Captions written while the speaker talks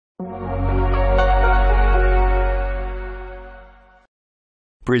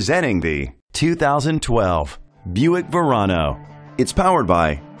Presenting the 2012 Buick Verano. It's powered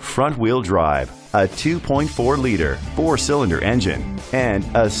by front-wheel drive, a 2.4-liter 4-cylinder engine, and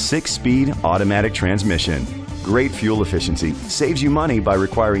a 6-speed automatic transmission. Great fuel efficiency saves you money by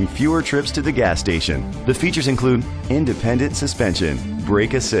requiring fewer trips to the gas station. The features include independent suspension,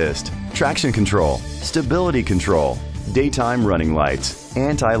 brake assist, traction control, stability control, daytime running lights,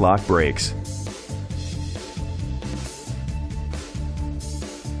 anti-lock brakes.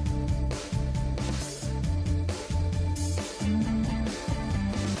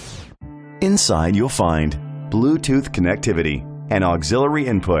 Inside you'll find Bluetooth connectivity, an auxiliary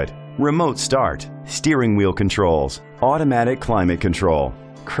input, remote start, steering wheel controls, automatic climate control,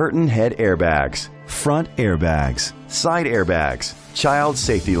 curtain head airbags, front airbags, side airbags, child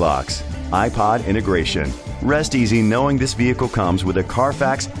safety locks, iPod integration. Rest easy knowing this vehicle comes with a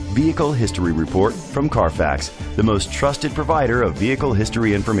Carfax Vehicle History Report from Carfax, the most trusted provider of vehicle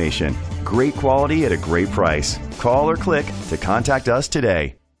history information. Great quality at a great price. Call or click to contact us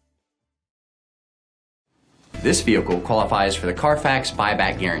today. This vehicle qualifies for the Carfax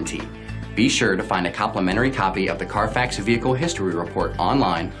buyback guarantee. Be sure to find a complimentary copy of the Carfax Vehicle History Report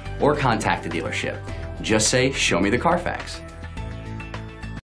online or contact the dealership. Just say, "Show me the Carfax."